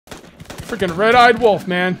Freaking red-eyed wolf,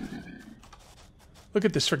 man. Look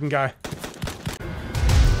at this freaking guy.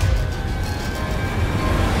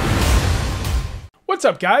 What's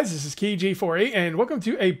up, guys? This is KJ48, and welcome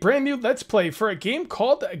to a brand new Let's Play for a game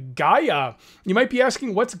called Gaia. You might be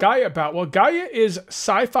asking, what's Gaia about? Well, Gaia is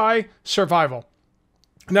Sci-Fi Survival.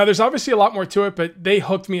 Now, there's obviously a lot more to it, but they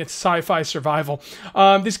hooked me at Sci-Fi Survival.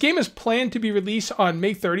 This game is planned to be released on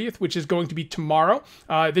May 30th, which is going to be tomorrow.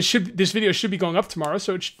 This video should be going up tomorrow,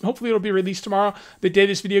 so hopefully it'll be released tomorrow, the day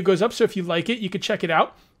this video goes up. So if you like it, you can check it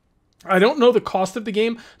out. I don't know the cost of the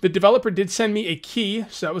game. The developer did send me a key,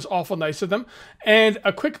 so that was awful nice of them. And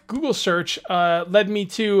a quick Google search led me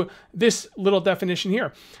to this little definition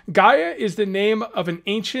here. Gaia is the name of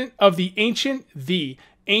the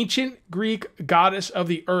ancient Greek goddess of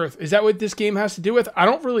the earth. Is that what this game has to do with? I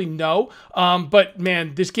don't really know, but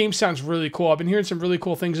man, this game sounds really cool. I've been hearing some really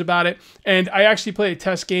cool things about it, and I actually played a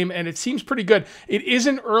test game, and it seems pretty good. It is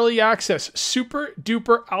an early access, super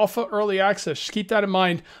duper alpha early access. Just keep that in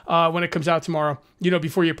mind when it comes out tomorrow,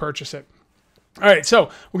 before you purchase it. All right, so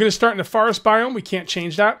we're going to start in the forest biome. We can't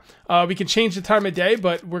change that. We can change the time of day,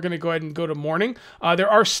 but we're going to go ahead and go to morning. There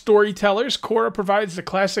are storytellers. Korra provides the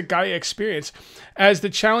classic Gaia experience. As the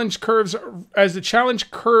challenge curve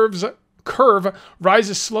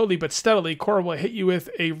rises slowly but steadily, Korra will hit you with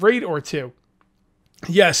a raid or two.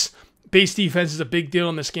 Yes, base defense is a big deal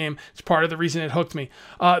in this game. It's part of the reason it hooked me.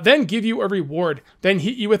 Then give you a reward. Then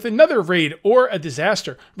hit you with another raid or a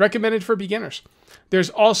disaster. Recommended for beginners. There's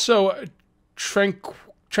also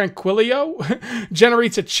Tranquilio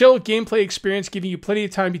generates a chill gameplay experience, giving you plenty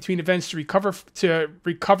of time between events to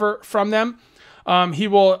recover from them. He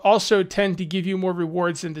will also tend to give you more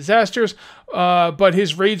rewards than disasters, but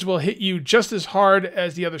his raids will hit you just as hard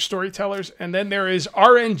as the other storytellers. And then there is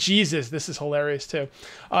RNGesus. This is hilarious too.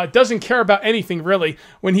 Doesn't care about anything really.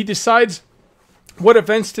 When he decides what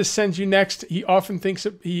events to send you next, he often thinks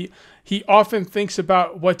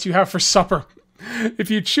about what to have for supper. If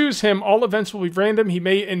you choose him, all events will be random. He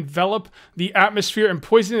may envelop the atmosphere in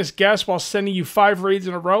poisonous gas while sending you 5 raids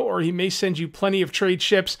in a row, or he may send you plenty of trade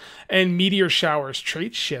ships and meteor showers.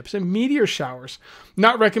 Trade ships and meteor showers.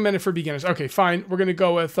 Not recommended for beginners. Okay, fine. We're going to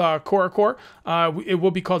go with Korra. It will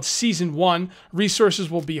be called Season 1. Resources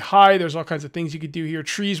will be high. There's all kinds of things you could do here.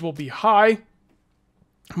 Trees will be high.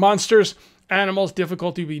 Monsters, animals,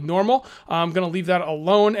 difficulty will be normal. I'm going to leave that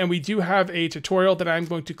alone, and we do have a tutorial that I'm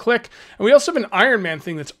going to click. And we also have an Iron Man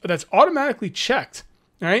thing that's automatically checked.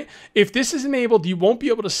 All right? If this is enabled, you won't be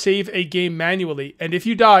able to save a game manually, and if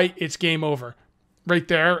you die, it's game over. Right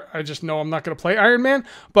there, I just know I'm not going to play Iron Man,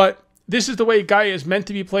 but this is the way Gaia is meant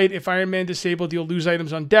to be played. If Iron Man disabled, you'll lose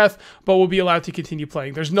items on death, but we'll be allowed to continue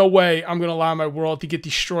playing. There's no way I'm going to allow my world to get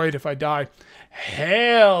destroyed if I die.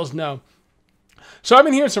 Hells no. So I've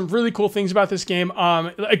been hearing some really cool things about this game.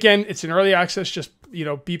 Again, it's an early access. Just,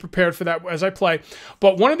 be prepared for that as I play.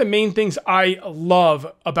 But one of the main things I love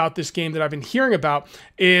about this game that I've been hearing about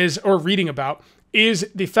or reading about is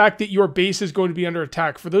the fact that your base is going to be under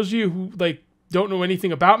attack. For those of you who don't know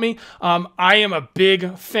anything about me, I am a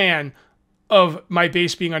big fan of my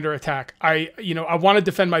base being under attack. I want to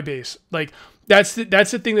defend my base. That's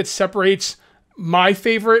the thing that separates my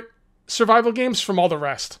favorite survival games from all the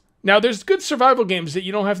rest. Now, there's good survival games that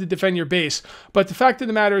you don't have to defend your base, but the fact of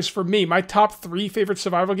the matter is, for me, my top 3 favorite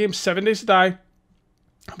survival games, 7 Days to Die,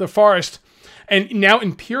 The Forest, and now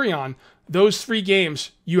Empyrean, those 3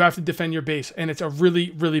 games, you have to defend your base, and it's a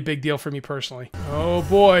really, really big deal for me personally. Oh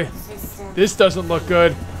boy, this doesn't look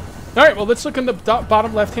good. All right, well, let's look on the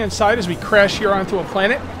bottom left-hand side as we crash here onto a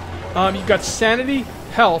planet. You've got sanity,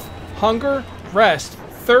 health, hunger, rest,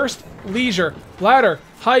 thirst, leisure, bladder,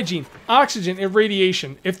 hygiene, oxygen, and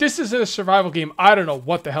radiation. If this isn't a survival game, I don't know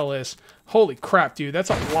what the hell is. Holy crap, dude.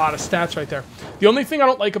 That's a lot of stats right there. The only thing I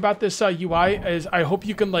don't like about this UI is I hope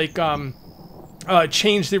you can,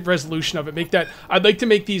 change the resolution of it. I'd like to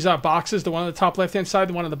make these boxes, the one on the top left-hand side,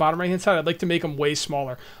 the one on the bottom right-hand side, I'd like to make them way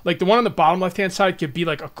smaller. Like, the one on the bottom left-hand side could be,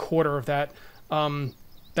 like, a quarter of that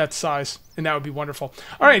size, and that would be wonderful.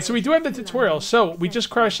 All right, so we do have the tutorial. So we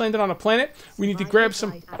just crash landed on a planet. We need to grab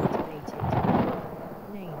some...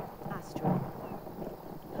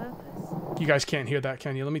 You guys can't hear that,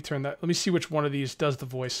 can you? Let me turn that. Let me see which one of these does the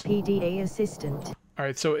voice. PDA assistant. All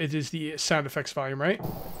right, so it is the sound effects volume, right?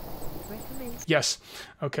 Yes.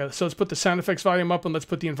 Okay, so let's put the sound effects volume up, and let's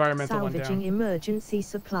put the environmental one down. Salvaging emergency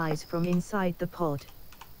supplies from inside the pod.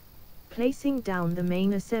 Placing down the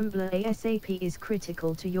main assembler ASAP is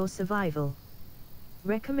critical to your survival.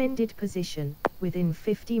 Recommended position, within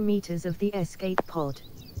 50 meters of the escape pod.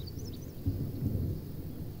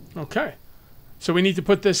 Okay. So we need to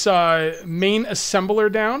put this main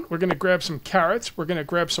assembler down. We're going to grab some carrots. We're going to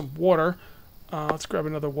grab some water. Let's grab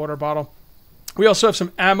another water bottle. We also have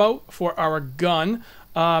some ammo for our gun.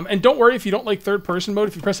 And don't worry if you don't like third-person mode.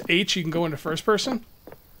 If you press H, you can go into first-person.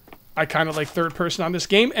 I kind of like third-person on this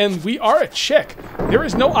game. And we are a chick. There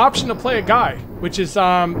is no option to play a guy, which is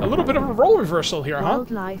a little bit of a role reversal here, huh?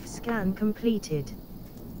 Wildlife scan completed.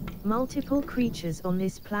 Multiple creatures on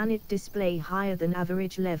this planet display higher than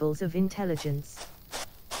average levels of intelligence.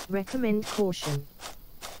 Recommend caution.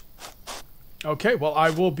 Okay, well,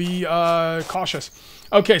 I will be cautious.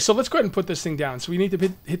 Okay, so let's go ahead and put this thing down. So we need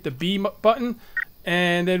to hit the B button,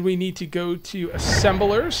 and then we need to go to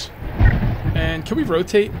assemblers. And can we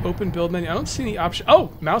rotate open build menu? I don't see any option.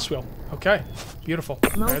 Oh, mouse wheel. Okay, beautiful. All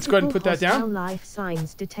right, let's go ahead and put that down. Multiple life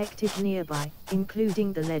signs detected nearby,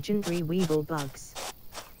 including the legendary weevil bugs.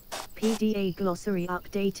 PDA glossary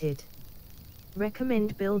updated.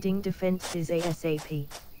 Recommend building defenses ASAP.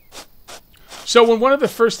 So when one of the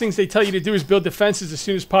first things they tell you to do is build defenses as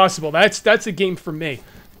soon as possible, that's a game for me.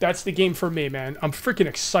 That's the game for me, man. I'm freaking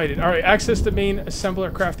excited. All right, access the main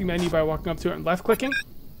assembler crafting menu by walking up to it and left-clicking.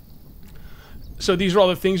 So these are all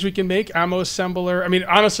the things we can make. Ammo assembler. I mean,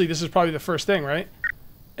 honestly, this is probably the first thing, right?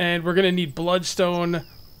 And we're going to need bloodstone,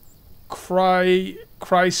 chrysophrase?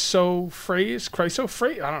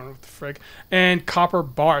 I don't know what the frig. And copper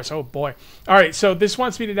bars. Oh, boy. All right, so this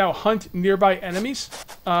wants me to now hunt nearby enemies.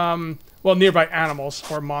 Well, nearby animals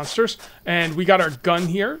or monsters. And we got our gun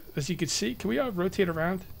here, as you can see. Can we rotate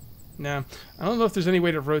around? No. I don't know if there's any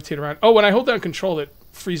way to rotate around. Oh, when I hold down control, it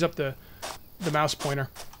frees up the mouse pointer.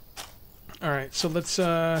 All right, so let's...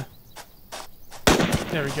 there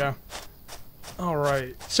we go. All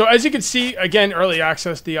right. So as you can see, again, early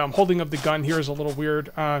access, the holding of the gun here is a little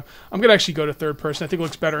weird. I'm going to actually go to third person. I think it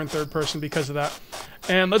looks better in third person because of that.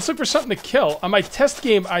 And let's look for something to kill. On my test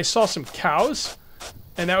game, I saw some cows,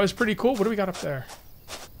 and that was pretty cool. What do we got up there?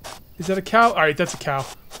 Is that a cow? All right, that's a cow.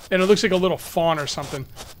 And it looks like a little fawn or something.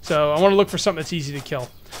 So I want to look for something that's easy to kill.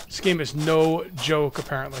 This game is no joke,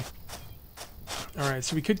 apparently. All right,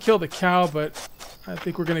 so we could kill the cow, but I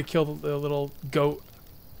think we're going to kill the little goat.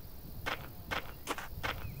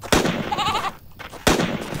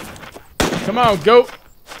 Come on, goat.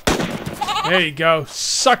 There you go.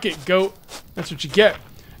 Suck it, goat. That's what you get.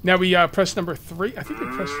 Now we press number 3. I think we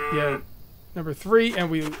press, yeah, number 3, and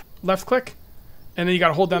we left click. And then you got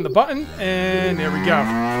to hold down the button, and there we go.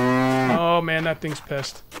 Oh, man, that thing's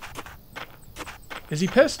pissed. Is he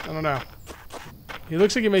pissed? I don't know. He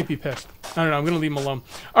looks like he might be pissed. I don't know. I'm going to leave him alone.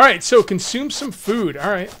 All right, so consume some food. All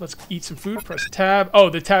right, let's eat some food. Press tab. Oh,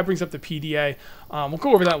 the tab brings up the PDA. We'll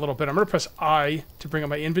go over that a little bit. I'm going to press I to bring up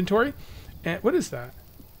my inventory. And what is that?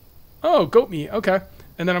 Oh, goat meat. Okay.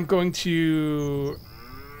 And then I'm going to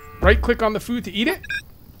right-click on the food to eat it.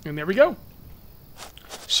 And there we go.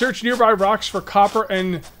 Search nearby rocks for copper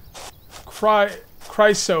and chrysophase.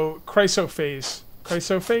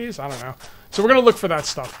 Chrysophase? I don't know. So we're going to look for that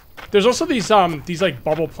stuff. There's also these like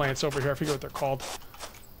bubble plants over here. I forget what they're called.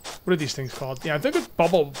 What are these things called? Yeah, I think it's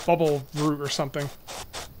bubble root or something.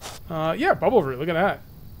 Yeah, bubble root. Look at that.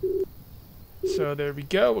 So there we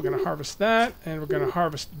go. We're going to harvest that, and we're going to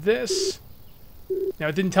harvest this. Now,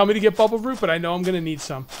 it didn't tell me to get bubble root, but I know I'm going to need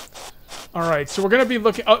some. All right, so we're going to be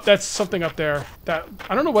looking... Oh, that's something up there. That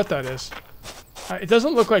I don't know what that is. It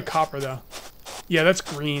doesn't look like copper, though. Yeah, that's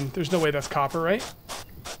green. There's no way that's copper, right?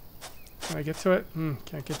 Can I get to it?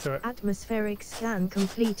 Can't get to it. Atmospheric scan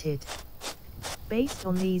completed. Based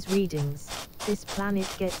on these readings, this planet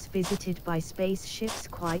gets visited by spaceships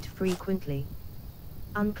quite frequently.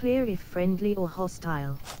 Unclear if friendly or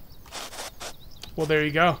hostile. Well, there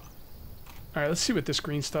you go. All right, let's see what this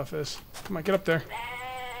green stuff is. Come on, get up there.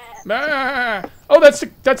 Ah! Oh, that's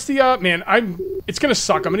the man. It's gonna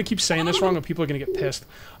suck. I'm gonna keep saying this wrong, and people are gonna get pissed.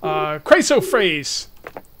 Chrysophase.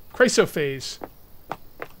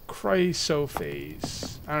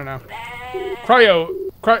 I don't know.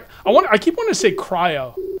 I keep wanting to say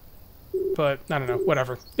cryo, but I don't know.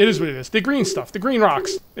 Whatever. It is what it is. The green stuff. The green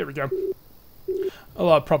rocks. There we go.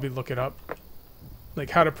 I'll probably look it up.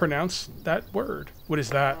 Like how to pronounce that word. What is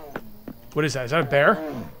that? What is that? Is that a bear?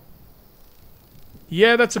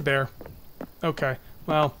 Yeah, that's a bear. Okay.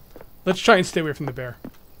 Well, let's try and stay away from the bear.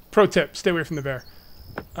 Pro tip, stay away from the bear.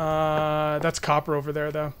 That's copper over there,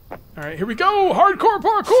 though. Alright, here we go! Hardcore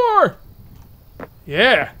parkour!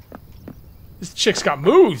 Yeah! This chick's got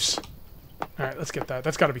moves! Alright, let's get that.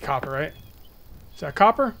 That's gotta be copper, right? Is that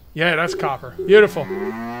copper? Yeah, that's copper. Beautiful.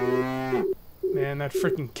 Man, that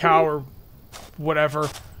freaking cow or whatever.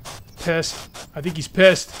 Pissed. I think he's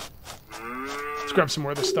pissed. Let's grab some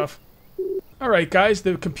more of this stuff. Alright, guys,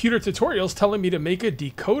 the computer tutorial's telling me to make a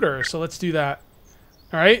decoder, so let's do that.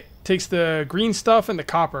 All right, takes the green stuff and the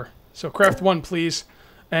copper. So craft 1, please.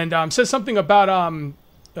 And says something about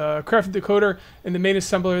craft a decoder in the main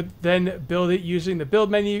assembler, then build it using the build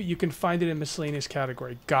menu. You can find it in miscellaneous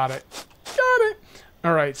category. Got it. Got it.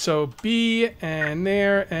 All right, so B and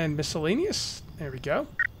there and miscellaneous. There we go.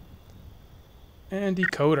 And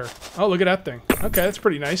decoder. Oh, look at that thing. Okay, that's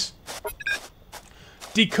pretty nice.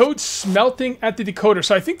 Decode smelting at the decoder.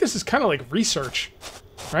 So I think this is kind of like research,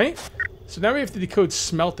 right? So now we have to decode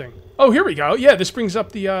smelting. Oh, here we go. Yeah, this brings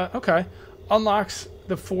up the, okay. Unlocks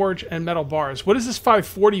the forge and metal bars. What does this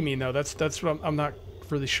 540 mean, though? That's what I'm not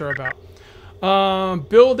really sure about.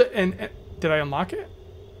 Build and... Did I unlock it?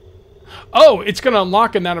 Oh, it's going to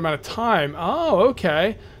unlock in that amount of time. Oh,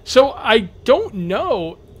 okay. So I don't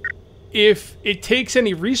know if it takes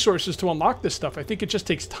any resources to unlock this stuff. I think it just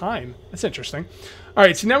takes time. That's interesting. All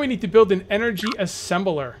right, so now we need to build an energy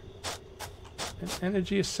assembler. An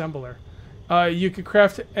energy assembler. You can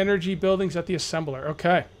craft energy buildings at the assembler.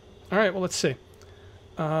 Okay. All right, well, let's see.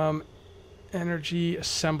 Energy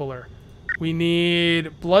assembler. We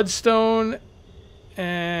need bloodstone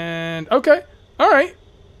and... Okay. All right.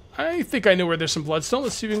 I think I know where there's some bloodstone.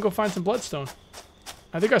 Let's see if we can go find some bloodstone.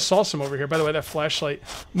 I think I saw some over here. By the way, that flashlight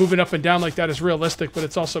moving up and down like that is realistic, but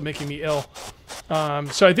it's also making me ill.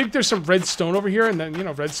 So I think there's some redstone over here, and then, you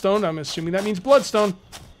know, redstone, I'm assuming that means bloodstone.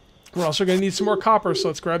 We're also going to need some more copper, so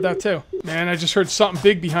let's grab that too. Man, I just heard something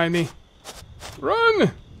big behind me.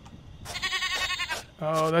 Run!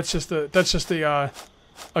 Oh, that's just a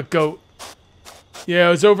goat. Yeah,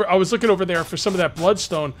 I was looking over there for some of that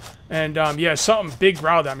bloodstone, and yeah, something big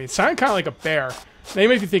growled at me. It sounded kind of like a bear. Now you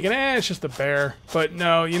might be thinking, it's just a bear. But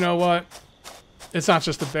no, you know what? It's not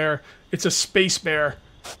just a bear. It's a space bear.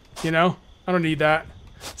 You know? I don't need that.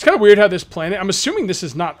 It's kind of weird how this planet... I'm assuming this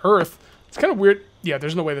is not Earth. It's kind of weird. Yeah,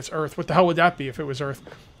 there's no way that's Earth. What the hell would that be if it was Earth?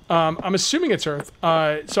 I'm assuming it's Earth.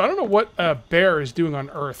 So I don't know what a bear is doing on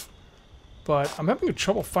Earth. But I'm having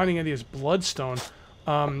trouble finding any of this bloodstone.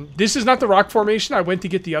 This is not the rock formation I went to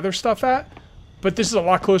get the other stuff at. But this is a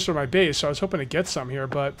lot closer to my base, so I was hoping to get some here,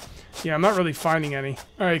 but yeah, I'm not really finding any.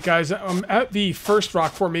 All right, guys, I'm at the first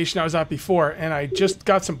rock formation I was at before, and I just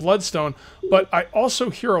got some bloodstone, but I also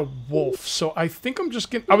hear a wolf, so I think I'm just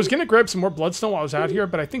gonna... I was gonna grab some more bloodstone while I was out here,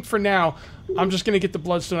 but I think for now, I'm just gonna get the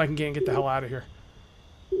bloodstone I can get and get the hell out of here.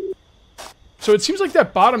 So it seems like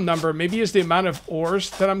that bottom number maybe is the amount of ores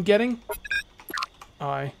that I'm getting.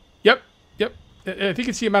 Yep. I think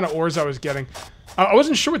it's the amount of ores I was getting. I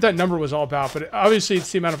wasn't sure what that number was all about, but obviously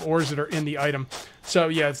it's the amount of ores that are in the item. So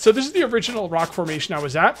yeah, so this is the original rock formation I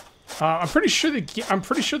was at. I'm pretty sure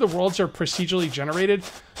the worlds are procedurally generated,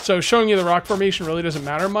 so showing you the rock formation really doesn't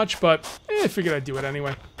matter much. But I figured I'd do it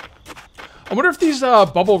anyway. I wonder if these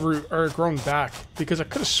bubble root are growing back, because I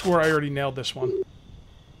could have swore I already nailed this one.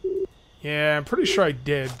 Yeah, I'm pretty sure I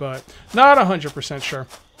did, but not 100% sure.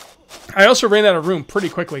 I also ran out of room pretty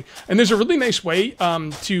quickly, and there's a really nice way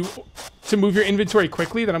to move your inventory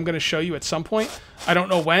quickly that I'm going to show you at some point. I don't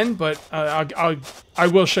know when, but I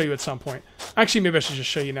will show you at some point. Actually, maybe I should just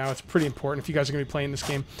show you now. It's pretty important if you guys are going to be playing this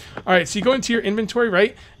game. All right, so you go into your inventory,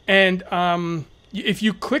 right? And if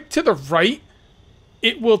you click to the right,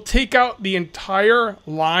 it will take out the entire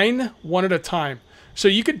line one at a time. So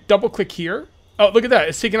you could double click here. Oh, look at that.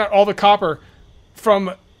 It's taking out all the copper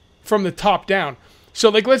from the top down. So,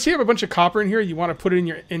 like, let's say you have a bunch of copper in here. You want to put it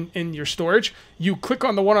in your storage. You click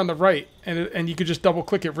on the one on the right, and you could just double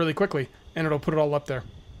click it really quickly, and it'll put it all up there,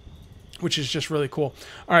 which is just really cool.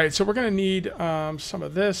 All right, so we're gonna need some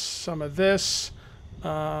of this, some of this,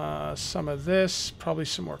 some of this, probably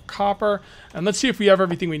some more copper, and let's see if we have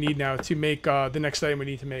everything we need now to make the next item we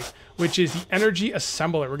need to make, which is the energy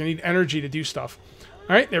assembler. We're gonna need energy to do stuff.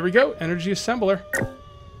 All right, there we go, energy assembler.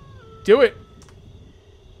 Do it.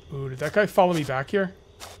 Ooh, did that guy follow me back here?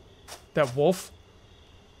 That wolf?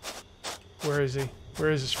 Where is he?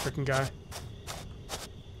 Where is this freaking guy?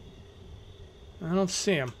 I don't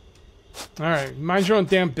see him. Alright, mind your own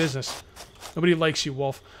damn business. Nobody likes you,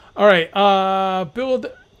 wolf. Alright, build...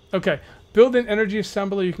 Okay, build an energy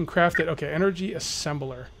assembler. You can craft it. Okay, energy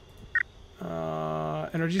assembler.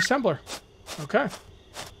 Energy assembler. Okay.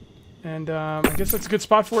 And, I guess that's a good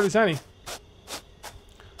spot for it as any.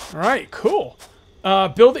 Alright, cool.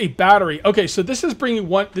 Build a battery. Okay, so this is bringing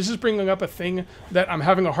up a thing that I'm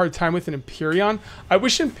having a hard time with in Empyrean. I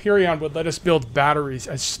wish Empyrean would let us build batteries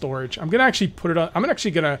as storage. I'm gonna actually put it on. I'm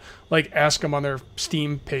actually gonna like ask them on their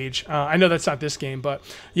Steam page. I know that's not this game, but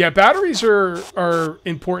yeah, batteries are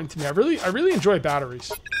important to me. I really enjoy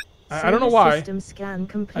batteries. I don't know why.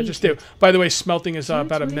 I just do. By the way, smelting is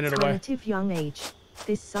about a minute away. Young age,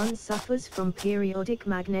 this sun suffers from periodic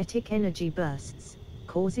magnetic energy bursts,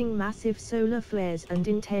 causing massive solar flares and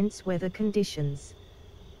intense weather conditions.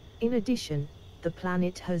 In addition, the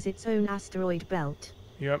planet has its own asteroid belt.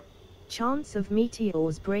 Yep. Chance of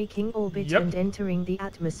meteors breaking orbit Yep. and entering the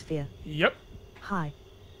atmosphere. Yep. High.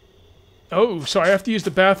 Oh, so I have to use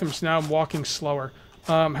the bathrooms now. I'm walking slower.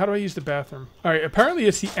 How do I use the bathroom? All right, apparently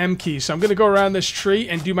it's the M key, so I'm going to go around this tree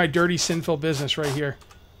and do my dirty, sinful business right here.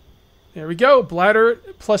 There we go. Bladder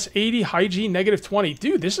plus 80, hygiene negative 20.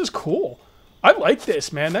 Dude, this is cool. I like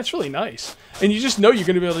this, man. That's really nice. And you just know you're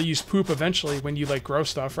going to be able to use poop eventually when you, like, grow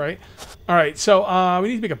stuff, right? All right, so we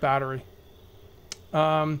need to make a battery.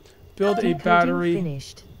 Build a battery.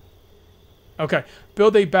 Finished. Okay,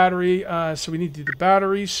 build a battery. So we need to do the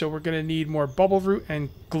battery. So we're going to need more bubble root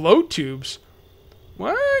and glow tubes.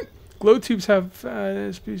 What? Glow tubes have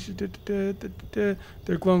their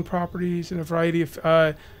glowing properties in a variety of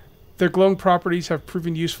their glowing properties have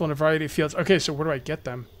proven useful in a variety of fields. Okay, so where do I get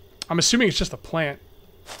them? I'm assuming it's just a plant.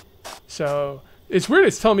 So it's weird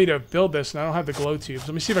it's telling me to build this and I don't have the glow tubes.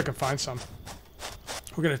 Let me see if I can find some.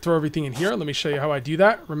 We're going to throw everything in here. Let me show you how I do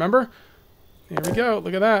that. Remember? Here we go.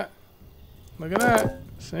 Look at that. Look at that.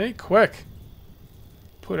 See? Quick.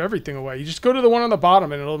 Put everything away. You just go to the one on the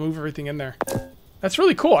bottom and it'll move everything in there. That's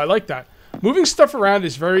really cool. I like that. Moving stuff around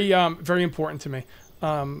is very, very important to me.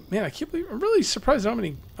 Man, I can't believe... I'm really surprised I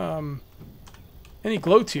don't have any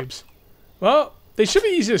glow tubes. Well, they should be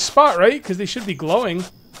easy to spot, right? Because they should be glowing,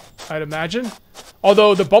 I'd imagine.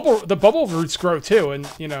 Although the bubble roots grow too, and,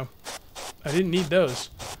 you know, I didn't need those.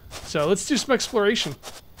 So let's do some exploration.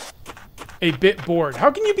 A bit bored.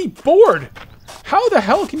 How can you be bored? How the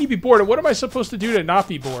hell can you be bored? And what am I supposed to do to not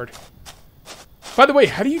be bored? By the way,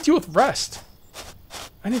 how do you deal with rest?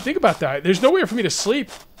 I didn't think about that. There's nowhere for me to sleep.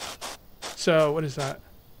 So, what is that?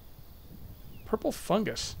 Purple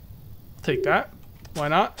fungus. I'll take that. Why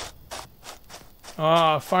not?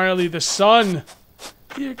 Ah, finally the sun.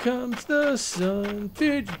 Here comes the sun.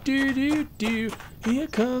 Do do do do. Here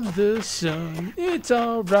comes the sun. It's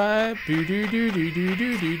all right. Do do do do do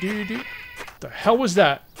do do do do. What the hell was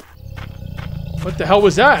that? What the hell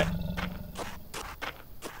was that?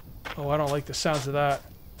 Oh, I don't like the sounds of that.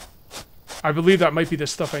 I believe that might be the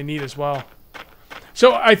stuff I need as well.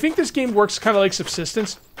 So I think this game works kind of like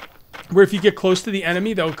Subsistence, where if you get close to the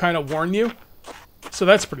enemy, they'll kind of warn you. So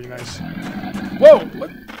that's pretty nice. Whoa!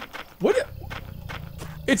 What?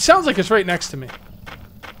 It sounds like it's right next to me.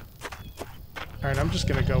 Alright, I'm just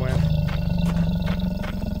gonna go in.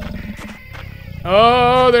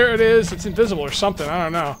 Oh, there it is. It's invisible or something. I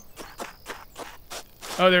don't know.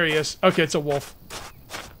 Oh, there he is. Okay, it's a wolf.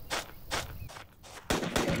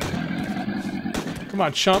 Come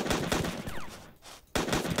on, chump.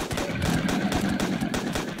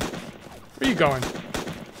 Where are you going?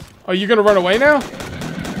 Oh, you're gonna run away now?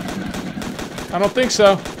 I don't think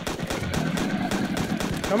so.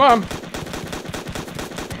 Come on.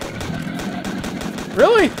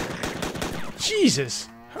 Really? Jesus.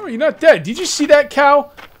 How are you not dead? Did you see that,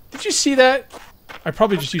 cow? Did you see that? I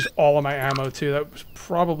probably just used all of my ammo, too. That was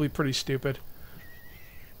probably pretty stupid.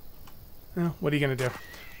 Well, what are you gonna do?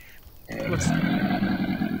 Is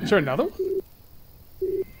there another one?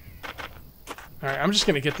 Alright, I'm just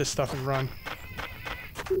gonna get this stuff and run.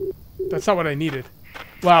 That's not what I needed.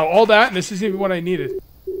 Wow, all that, and this isn't even what I needed.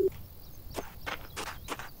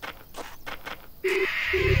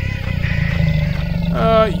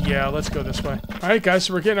 Yeah, let's go this way. Alright, guys,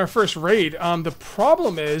 so we're getting our first raid. The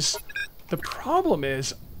problem is,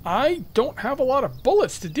 I don't have a lot of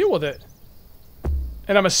bullets to deal with it.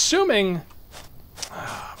 And I'm assuming...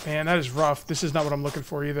 Oh, man, that is rough. This is not what I'm looking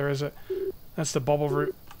for either, is it? That's the bubble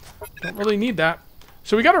root. Don't really need that.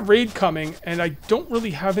 So we got a raid coming, and I don't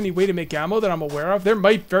really have any way to make ammo that I'm aware of. There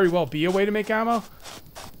might very well be a way to make ammo,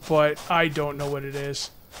 but I don't know what it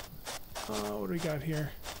is. What do we got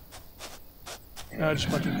here? Just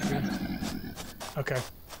a bunch of food. Okay.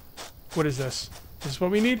 What is this? Is this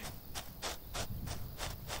what we need?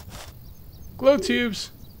 Glow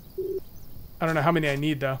tubes. I don't know how many I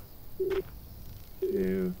need, though.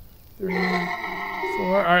 2, 3, 4.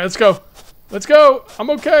 Alright, let's go. Let's go. I'm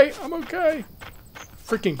okay. I'm okay.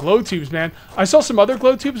 Freaking glow tubes, man. I saw some other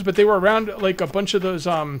glow tubes, but they were around like a bunch of those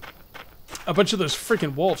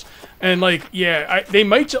freaking wolves. And like, yeah, they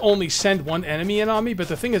might only send one enemy in on me, but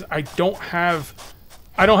the thing is I don't have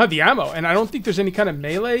the ammo, and I don't think there's any kind of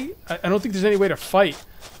melee. I don't think there's any way to fight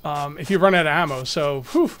if you run out of ammo. So,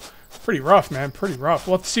 whew, pretty rough, man. Pretty rough.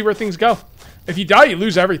 We'll have to see where things go. If you die, you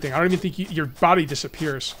lose everything. I don't even think your body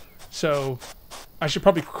disappears. So I should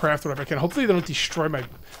probably craft whatever I can. Hopefully they don't destroy my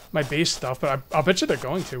base stuff, but I'll bet you they're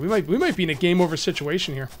going to. We might be in a game over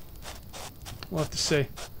situation here. We'll have to see.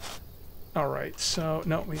 All right, so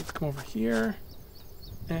no, we have to come over here.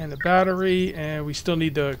 And a battery, and we still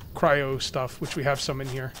need the cryo stuff, which we have some in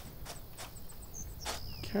here.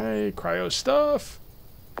 Okay, cryo stuff.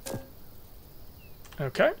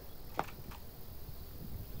 Okay.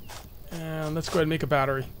 And let's go ahead and make a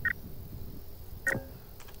battery.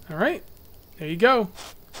 Alright, there you go.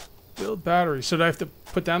 Build battery. So do I have to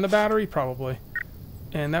put down the battery? Probably.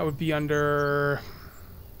 And that would be under...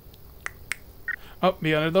 Oh,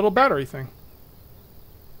 be under the little battery thing.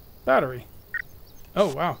 Battery.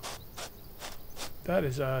 Oh, wow. That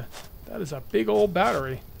is a big old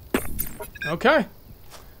battery. Okay.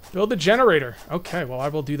 Build a generator. Okay, well, I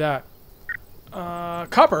will do that.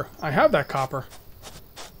 Copper. I have that copper.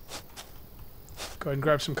 Go ahead and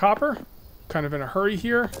grab some copper. Kind of in a hurry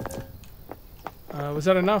here. Was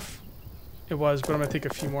that enough? It was, but I'm going to take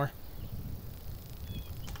a few more.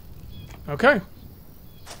 Okay.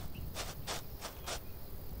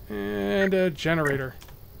 And a generator.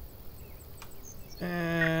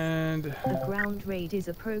 And... The ground raid is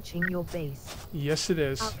approaching your base. Yes, it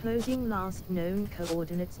is. Uploading last known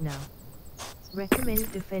coordinates now.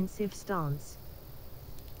 Recommend defensive stance.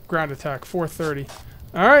 Ground attack, 430.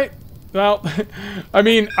 Alright. Well, I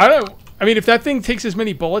mean, if that thing takes as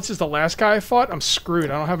many bullets as the last guy I fought, I'm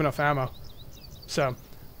screwed. I don't have enough ammo. So,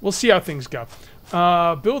 we'll see how things go.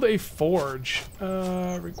 Build a forge.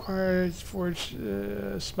 Requires forge,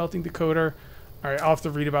 smelting decoder. Alright, I'll have to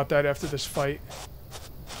read about that after this fight.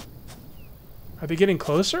 Are they getting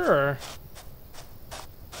closer, or...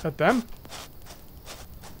 Is that them?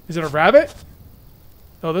 Is it a rabbit?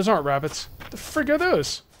 Oh, those aren't rabbits. What the frig are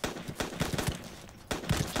those?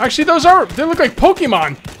 Actually, they look like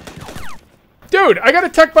Pokemon. Dude, I got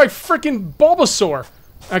attacked by freaking Bulbasaur.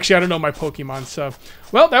 Actually, I don't know my Pokemon, so...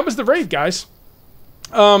 Well, that was the raid, guys.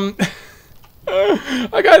 I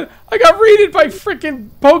got raided by freaking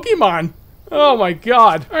Pokemon. Oh my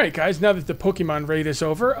god. Alright, guys, now that the Pokemon raid is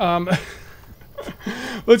over,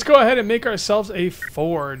 let's go ahead and make ourselves a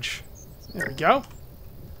forge. There we go.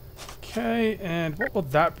 Okay, and what will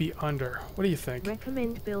that be under? What do you think?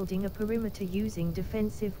 Recommend building a perimeter using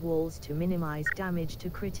defensive walls to minimize damage to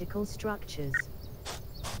critical structures.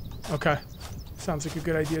 Okay. Sounds like a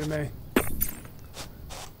good idea to me.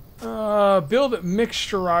 Build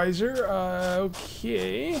mixturizer.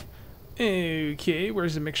 Okay. Okay,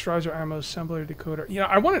 where's the mixturizer, ammo assembler, decoder? You know,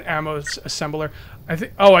 I want an ammo assembler. I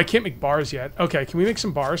think... Oh, I can't make bars yet. Okay, can we make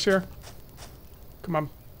some bars here? Come on.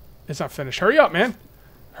 It's not finished. Hurry up, man.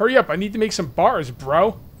 Hurry up. I need to make some bars,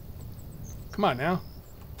 bro. Come on now.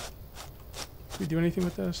 Can we do anything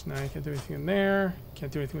with this? No, I can't do anything in there.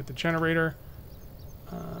 Can't do anything with the generator.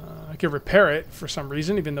 I can repair it for some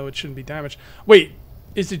reason, even though it shouldn't be damaged. Wait,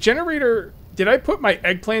 is the generator... Did I put my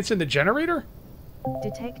eggplants in the generator?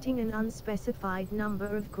 Detecting an unspecified number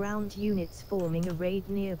of ground units forming a raid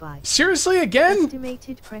nearby. Seriously, again?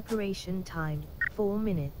 Estimated preparation time, 4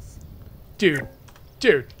 minutes. Dude.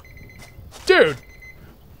 Dude. Dude.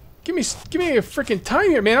 Give me a freaking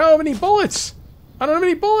time here, man. I don't have any bullets. I don't have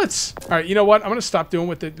any bullets. All right, you know what? I'm going to stop doing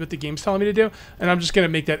what the game's telling me to do, and I'm just going to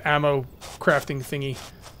make that ammo crafting thingy.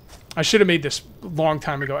 I should have made this a long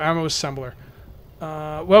time ago. Ammo assembler.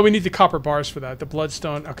 Well, we need the copper bars for that. The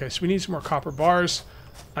bloodstone. Okay, so we need some more copper bars.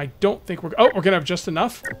 I don't think we're... Oh, we're going to have just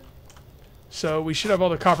enough. So we should have all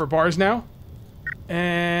the copper bars now.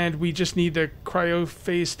 And we just need the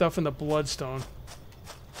cryophase stuff and the bloodstone.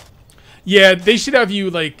 Yeah, they should have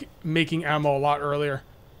you, like, making ammo a lot earlier.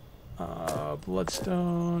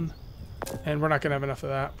 Bloodstone. And we're not going to have enough of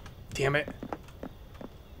that. Damn it.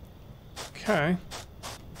 Okay.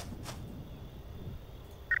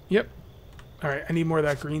 Yep. Alright, I need more of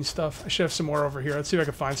that green stuff. I should have some more over here. Let's see if I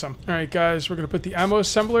can find some. Alright, guys, we're going to put the ammo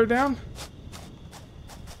assembler down.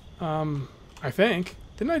 I think.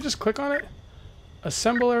 Didn't I just click on it?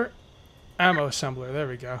 Assembler. Ammo assembler. There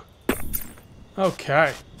we go.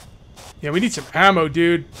 Okay. Yeah, we need some ammo,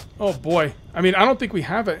 dude. Oh, boy. I mean, I don't think we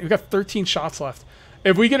have it. We've got 13 shots left.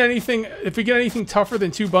 If we get anything tougher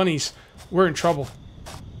than 2 bunnies, we're in trouble.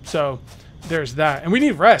 So, there's that. And we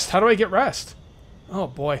need rest. How do I get rest? Oh,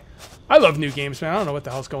 boy. I love new games, man. I don't know what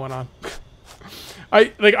the hell's going on.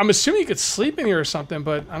 I'm assuming you could sleep in here or something,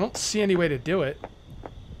 but I don't see any way to do it.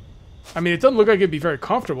 I mean, it doesn't look like it'd be very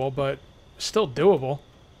comfortable, but still doable.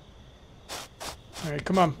 Alright,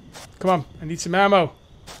 come on. Come on. I need some ammo.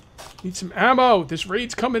 Need some ammo. This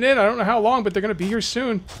raid's coming in. I don't know how long, but they're going to be here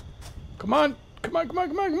soon. Come on. Come on, come on,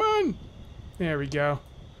 come on, come on. There we go.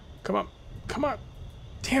 Come on. Come on.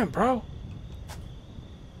 Damn, bro.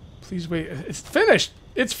 Please wait. It's finished.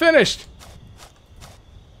 It's finished.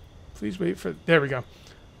 Please wait for... There we go.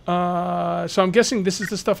 So I'm guessing this is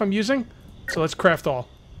the stuff I'm using. So let's craft all.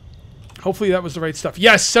 Hopefully that was the right stuff.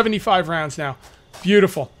 Yes, 75 rounds now.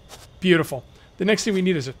 Beautiful. Beautiful. The next thing we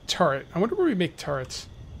need is a turret. I wonder where we make turrets.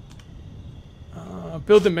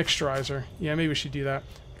 Build the mixturizer. Yeah, maybe we should do that.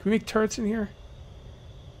 Can we make turrets in here?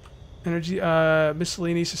 Energy,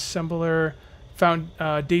 miscellaneous assembler,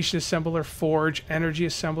 foundation assembler, forge, energy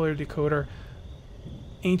assembler, decoder,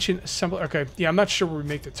 ancient assembler. Okay, yeah, I'm not sure where we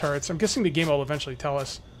make the turrets. I'm guessing the game will eventually tell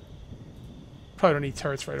us. Probably don't need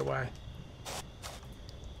turrets right away.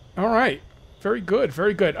 All right, very good,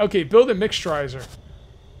 very good. Okay, build a mixturizer.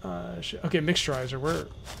 Okay, mixturizer. Where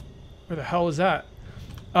the hell is that?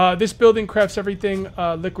 This building crafts everything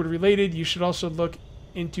liquid related. You should also look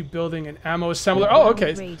into building an ammo assembler. Oh,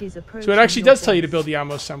 okay. So it actually does tell you to build the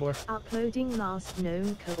ammo assembler. Uploading last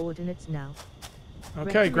known coordinates now.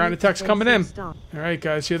 Okay, ground attack's coming in. All right,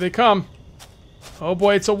 guys, here they come. Oh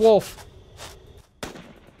boy, it's a wolf.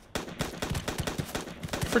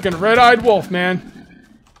 Freaking red-eyed wolf, man.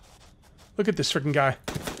 Look at this freaking guy.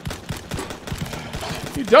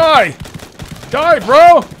 You die! Die,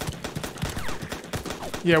 bro!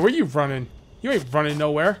 Yeah, where you running? You ain't running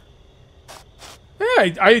nowhere.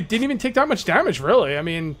 Yeah, I didn't even take that much damage, really. I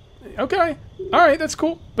mean, okay. Alright, that's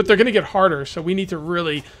cool. But they're gonna get harder, so we need to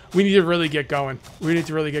really get going. We need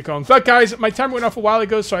to really get going. But guys, my timer went off a while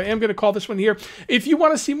ago, so I am gonna call this one here. If you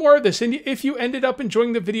want to see more of this, and if you ended up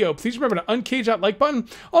enjoying the video, please remember to uncage that like button.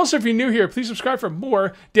 Also, if you're new here, please subscribe for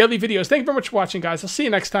more daily videos. Thank you very much for watching, guys. I'll see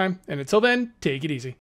you next time, and until then, take it easy.